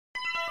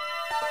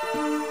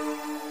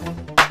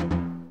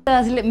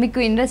అసలు మీకు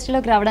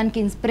ఇండస్ట్రీలోకి రావడానికి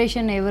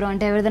ఇన్స్పిరేషన్ ఎవరు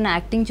అంటే ఎవరిదైనా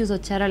యాక్టింగ్ చూసి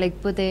వచ్చారా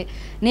లేకపోతే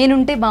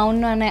నేనుంటే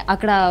బాగున్నానే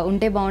అక్కడ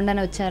ఉంటే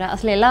బాగుండని వచ్చారా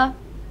అసలు ఎలా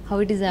how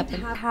it is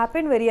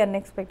happen very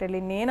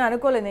unexpectedly నేను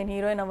అనుకోలేదు నేను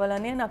హీరోయిన్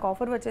అవ్వాలని నాకు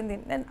ఆఫర్ వచ్చింది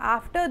అండ్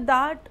ఆఫ్టర్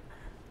దాట్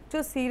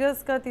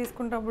సీరియస్గా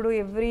తీసుకున్నప్పుడు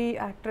ఎవ్రీ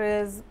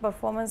యాక్ట్రెస్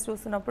పర్ఫార్మెన్స్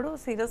చూస్తున్నప్పుడు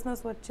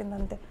సీరియస్నెస్ వచ్చింది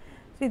అంతే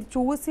సో ఇది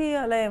చూసి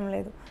అలా ఏం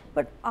లేదు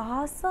బట్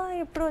ఆశ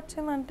ఎప్పుడు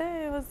వచ్చిందంటే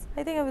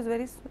I think I was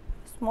very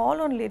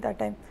small only that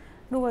time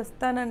నువ్వు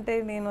వస్తానంటే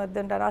నేను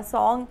వద్దంటారు ఆ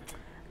సాంగ్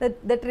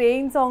ద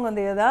ట్రైన్ సాంగ్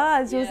ఉంది కదా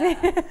అది చూసి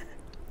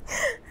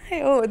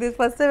oh this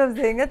first time I'm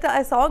saying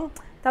ఆ song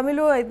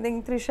Tamil I think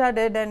Trisha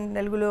dead and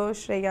తెలుగులో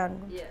శ్రేయ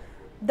అనుకో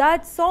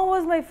that song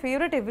was my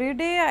favorite every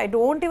day. I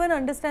don't even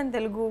understand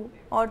Telugu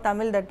or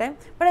Tamil that time,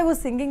 but I was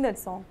singing that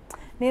song.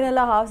 నేను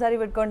అలా half sorry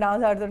పెట్టుకొని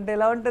dance ఆడుతుంటే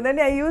ఎలా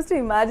ఉంటుందని I use to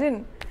imagine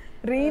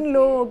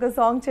రీన్లో ఒక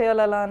song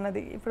చేయాలి అలా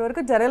అన్నది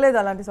ఇప్పటివరకు జరగలేదు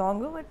అలాంటి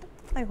song but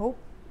I hope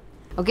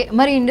okay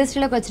మరి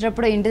ఇండస్ట్రీలోకి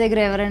వచ్చేటప్పుడు ఇంటి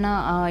దగ్గర ఎవరైనా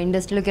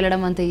ఇండస్ట్రీలోకి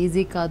వెళ్ళడం అంత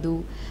ఈజీ కాదు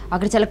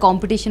అక్కడ చాలా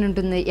కాంపిటీషన్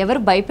ఉంటుంది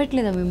ఎవరు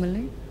భయపెట్టలేదా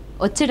మిమ్మల్ని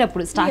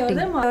వచ్చేటప్పుడు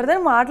స్టార్టింగ్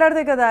ఎవరిదైనా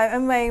మాట్లాడితే కదా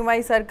my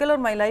circle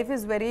are my life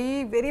is very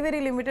very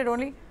very limited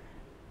only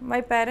my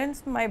parents,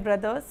 my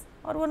brothers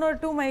or one or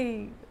two my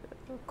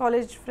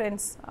college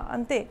friends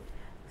ante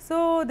so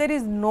there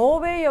is no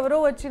way evaro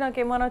vachi naku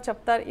emana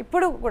cheptaru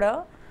ippudu kuda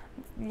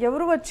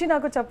evaru vachi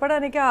naku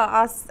cheppadaniki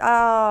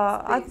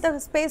anta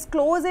space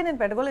close nenu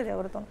pettakoledu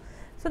evartho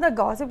so na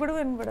gossip kuda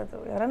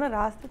vinpadadu evarana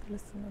raaste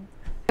telustundi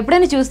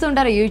ఎప్పుడైనా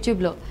చూస్తుంటారు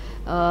యూట్యూబ్లో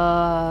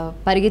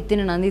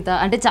పరిగెత్తిన నందిత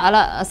అంటే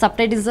చాలా sub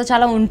టైటిల్స్తో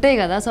చాలా ఉంటాయి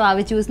కదా so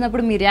అవి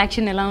చూసినప్పుడు మీ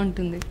రియాక్షన్ ఎలా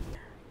ఉంటుంది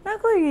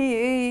నాకు ఈ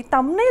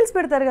థంబ్నెయిల్స్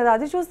పెడతారు కదా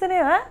అది చూస్తేనే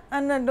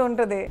అన్నట్టు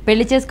ఉంటుంది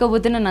పెళ్లి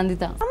చేసుకోబోతున్న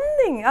నందిత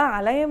సంథింగ్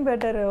అలా ఏం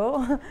పెట్టరు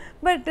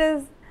బట్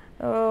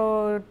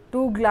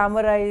టూ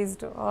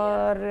గ్లామరైజ్డ్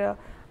ఆర్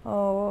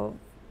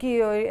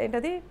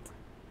ఏంటది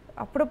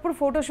అప్పుడప్పుడు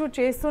ఫోటోషూట్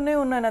చేస్తూనే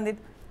ఉన్నాను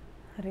నందిత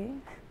అరే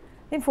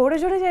నేను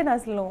ఫోటోషూటే చేయను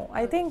అసలు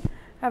I think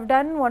have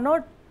done 1 or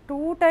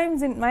 2 times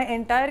in my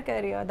entire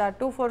career that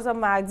too for some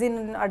magazine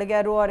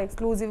అడిగారు ఆర్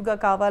ఎక్స్క్లూజివ్గా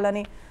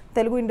కావాలని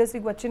తెలుగు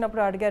ఇండస్ట్రీకి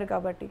వచ్చినప్పుడు అడిగారు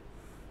కాబట్టి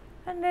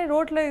and I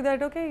wrote like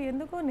that okay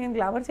ఎందుకు నేను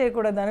గ్లామర్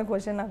చేయకూడదు అని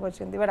క్వశ్చన్ నాకు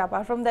వచ్చింది but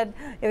apart from that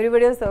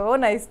everybody was so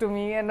nice to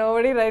me and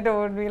nobody write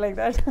about me like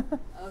that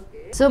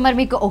so మరి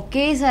మీకు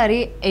ఒకేసారి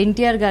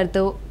ఎన్టీఆర్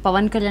గారితో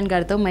పవన్ కళ్యాణ్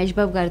గారితో మహేష్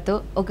బాబు గారితో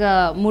ఒక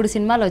 3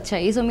 సినిమాలు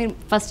వచ్చాయి సో మీరు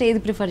ఫస్ట్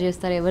ఏది ప్రిఫర్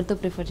చేస్తారు ఎవరితో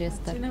ప్రిఫర్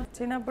చేస్తారు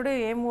చిన్నప్పుడు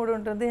ఏ మూడ్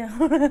ఉంటుంది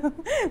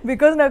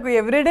బికాజ్ నాకు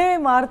ఎవ్రీడే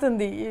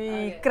మారుతుంది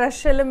ఈ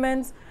క్రష్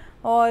ఎలిమెంట్స్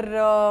ఆర్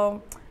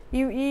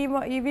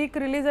ఈ వీక్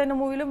రిలీజ్ అయిన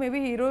మూవీలో మేబీ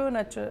హీరో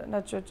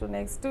నచ్చవచ్చు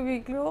నెక్స్ట్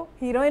వీక్లో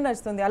హీరోయిన్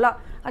నచ్చుతుంది అలా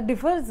అది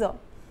డిఫర్స్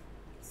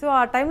సో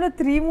ఆ టైంలో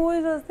 3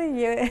 మూవీస్ వస్తే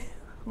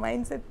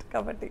మైండ్ సెట్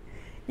కాబట్టి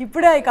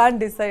ఇప్పుడే ఐ కాంట్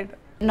డిసైడ్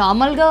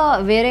నార్మల్గా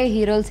వేరే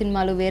హీరోల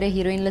సినిమాలు వేరే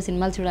హీరోయిన్ల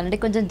సినిమాలు చూడాలంటే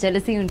కొంచెం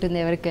జెలసీ ఉంటుంది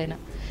ఎవరికైనా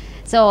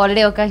సో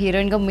ఆల్రెడీ ఒక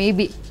హీరోయిన్గా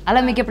మేబీ అలా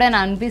మీకు ఎప్పుడైనా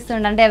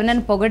అనిపిస్తుంది అంటే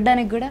ఎవరైనా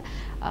పొగడ్డానికి కూడా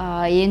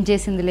ఏం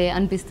చేసిందిలే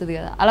అనిపిస్తుంది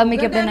కదా అలా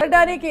మీకు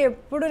ఎప్పుడైనా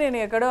ఎప్పుడు నేను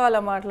ఎక్కడో అలా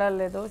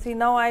మాట్లాడలేదు see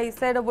now I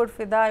said about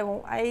ఫిదా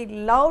I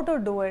love to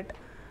do it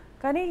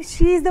కానీ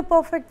she is the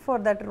perfect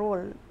for that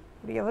role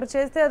ఎవరు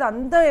చేస్తే అది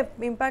అంత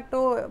ఇంపాక్ట్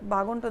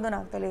బాగుంటుందో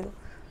నాకు తెలియదు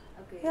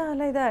యా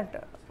లైక్ దాట్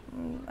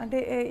అంటే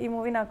ఈ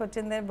మూవీ నాకు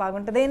వచ్చింది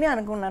బాగుంటుంది అని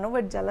అనుకున్నాను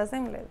బట్ జలస్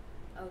ఏం లేదు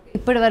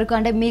ఇప్పటి వరకు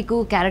అంటే మీకు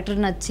క్యారెక్టర్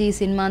నచ్చి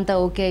సినిమా అంతా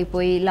ఓకే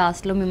అయిపోయి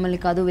లాస్ట్లో మిమ్మల్ని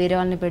కాదు వేరే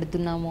వాళ్ళని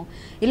పెడుతున్నాము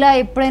ఇలా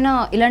ఎప్పుడైనా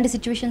ఇలాంటి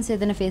సిచ్యువేషన్స్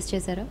ఏదైనా ఫేస్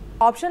చేశారా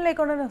ఆప్షన్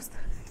లేకుండానే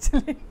వస్తారు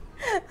యాక్చువల్లీ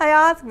ఐ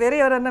ఆస్క్ వేరే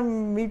ఎవరైనా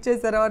మీట్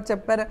చేశారా ఆర్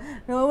చెప్పారా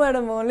no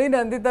madam only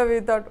Nanditha we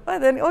thought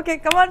then okay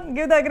come on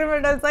give the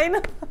agreement I'll sign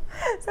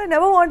so I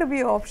never want to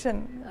be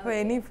option for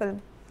any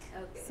film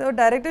so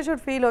director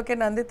should feel okay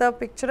Nanditha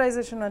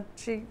picturisation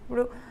వచ్చి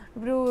ఇప్పుడు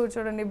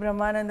చూడండి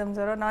Brahmanandam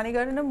sir Nani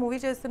గారు movie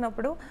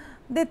చేస్తున్నప్పుడు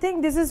they think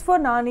this is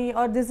for Nani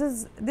are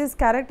this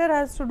character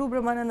has to do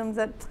Brahmanandam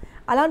sir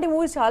అలాంటి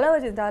movies చాలా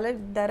వచ్చింది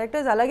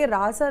directors అలాగే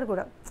రాశారు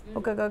కూడా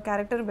ఒక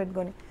క్యారెక్టర్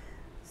పెట్టుకొని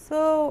సో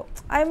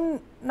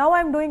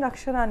ఐఎమ్ డూయింగ్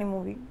అక్షర అని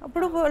మూవీ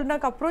అప్పుడు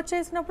నాకు అప్రోచ్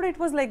చేసినప్పుడు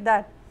it was like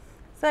that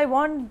so I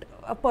want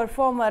a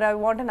performer I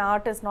want an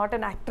artist not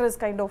an actress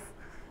kind of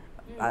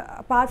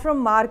apart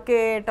from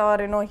market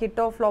are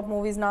hit of flop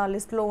movies నా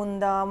లిస్ట్లో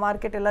ఉందా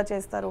market ఎలా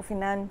చేస్తారు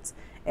finance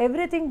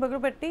everything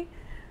పెట్టి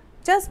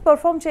just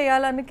perform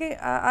చేయాలని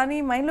అని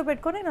మైండ్లో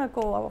పెట్టుకొని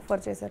నాకు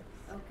ఆఫర్ చేశారు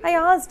I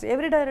asked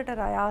every director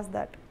I ask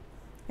that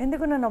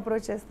ఎందుకు నన్ను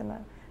అప్రోచ్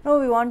చేస్తున్నారు no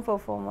we want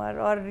performer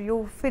are you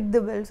fit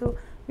the bill so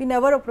we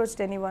never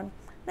approached any one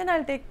then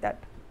I'll take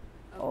that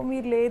ఓ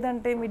మీరు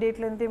లేదంటే మీ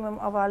డేట్లు ఎంత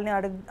మేము వాళ్ళని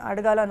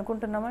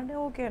అడగాలనుకుంటున్నామంటే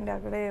ఓకే అండి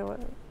అక్కడే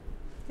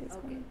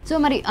సో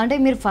మరి అంటే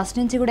మీరు ఫస్ట్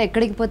నుంచి కూడా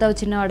ఎక్కడికి పోతావు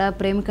చిన్నవాడ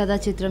ప్రేమ కథా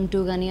చిత్రం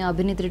 2 కానీ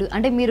అభినేత్రుడు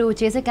అంటే మీరు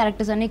చేసే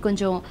క్యారెక్టర్స్ అన్నీ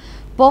కొంచెం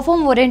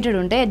పర్ఫామ్ ఓరియంటెడ్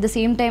ఉంటాయి at the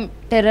same time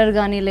terror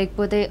కానీ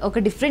లేకపోతే ఒక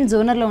డిఫరెంట్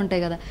జోనర్లో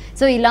ఉంటాయి కదా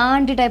సో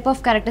ఇలాంటి టైప్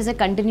ఆఫ్ క్యారెక్టర్సే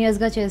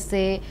కంటిన్యూస్గా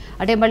చేస్తే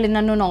అంటే మళ్ళీ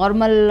నన్ను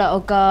నార్మల్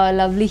ఒక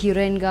లవ్లీ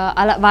హీరోయిన్గా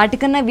అలా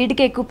వాటికన్నా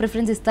వీటికే ఎక్కువ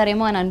ప్రిఫరెన్స్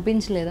ఇస్తారేమో అని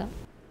అనిపించలేదా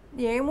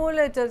ఏ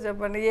మూవీలో ఇచ్చారు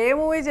చెప్పండి, ఏ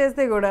మూవీ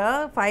చేస్తే కూడా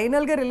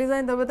ఫైనల్గా రిలీజ్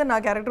అయిన తర్వాత నా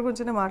క్యారెక్టర్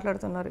గురించినే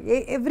మాట్లాడుతున్నారు.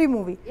 ఎవ్రీ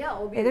మూవీ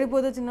ఎక్కడికి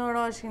పోతే చిన్నవాడ,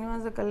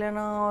 శ్రీనివాస కళ్యాణ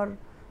are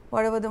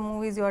what ever the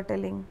movies you are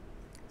telling.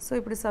 So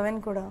ఇప్పుడు 7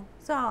 కూడా.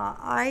 So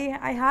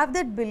I have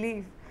that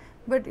believe.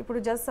 But ఇప్పుడు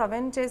జస్ట్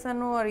 7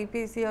 చేశాను are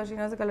EPC are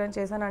Srinivasa Kalyan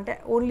చేశాను అంటే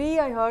only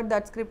I heard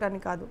that script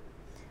అని కాదు,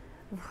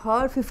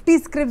 హర్డ్ 50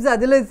 స్క్రిప్ట్స్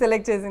అదిలో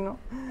సెలెక్ట్ చేసాను.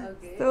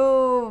 సో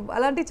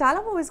అలాంటి చాలా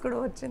మూవీస్ కూడా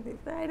వచ్చింది.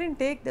 I didn't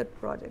take that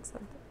projects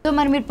అంతే. సో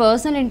మరి మీరు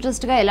పర్సనల్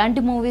ఇంట్రెస్ట్గా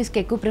ఎలాంటి మూవీస్కి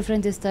ఎక్కువ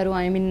ప్రిఫరెన్స్ ఇస్తారు?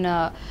 ఐ మీన్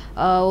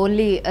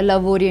ఓన్లీ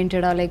లవ్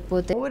ఓరియంటెడా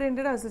లేకపోతే?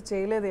 ఓరియంటెడ్ అసలు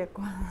చేయలేదు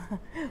ఎక్కువ.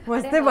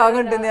 వస్తే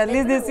బాగుంటుంది.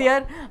 At least this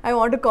year I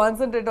want to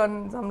concentrate on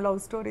some love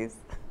stories.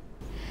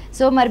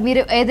 So మరి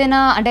మీరు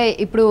ఏదైనా అంటే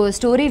ఇప్పుడు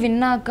స్టోరీ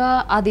విన్నాక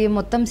అది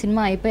మొత్తం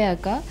సినిమా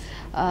అయిపోయాక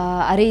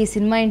అరే ఈ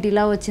సినిమా ఏంటి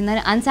ఇలా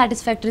వచ్చిందని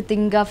అన్సాటిస్ఫాక్టరీ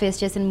థింగ్గా ఫేస్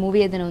చేసిన మూవీ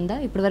ఏదైనా ఉందా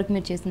ఇప్పటి వరకు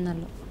మీరు చేసిన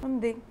దానిలో?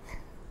 ఉంది.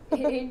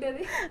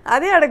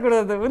 అదే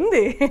అడగకూడదు,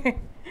 ఉంది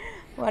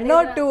 1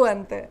 or 2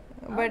 అంతే.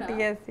 బట్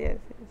ఎస్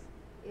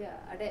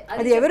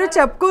అది ఎవరు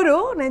చెప్పుకోరు,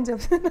 నేను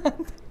చెప్తున్నా.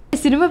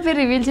 సినిమా పేరు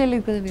రివీల్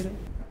చేయలేదు కదా మీరు?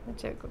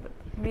 చేయకూడదు,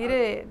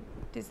 మీరే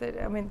డిసైడ్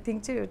ఐ మీన్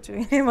థింక్ చేయొచ్చు,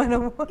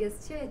 మనము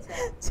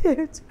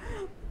చేయొచ్చు.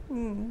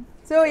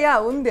 సో యా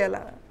ఉంది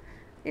అలా.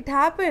 ఇట్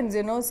హ్యాపెన్స్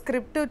యూనో,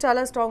 స్క్రిప్ట్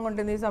చాలా స్ట్రాంగ్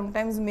ఉంటుంది, సమ్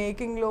టైమ్స్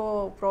మేకింగ్లో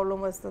ప్రాబ్లం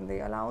వస్తుంది,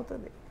 అలా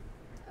అవుతుంది.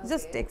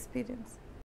 Just experience.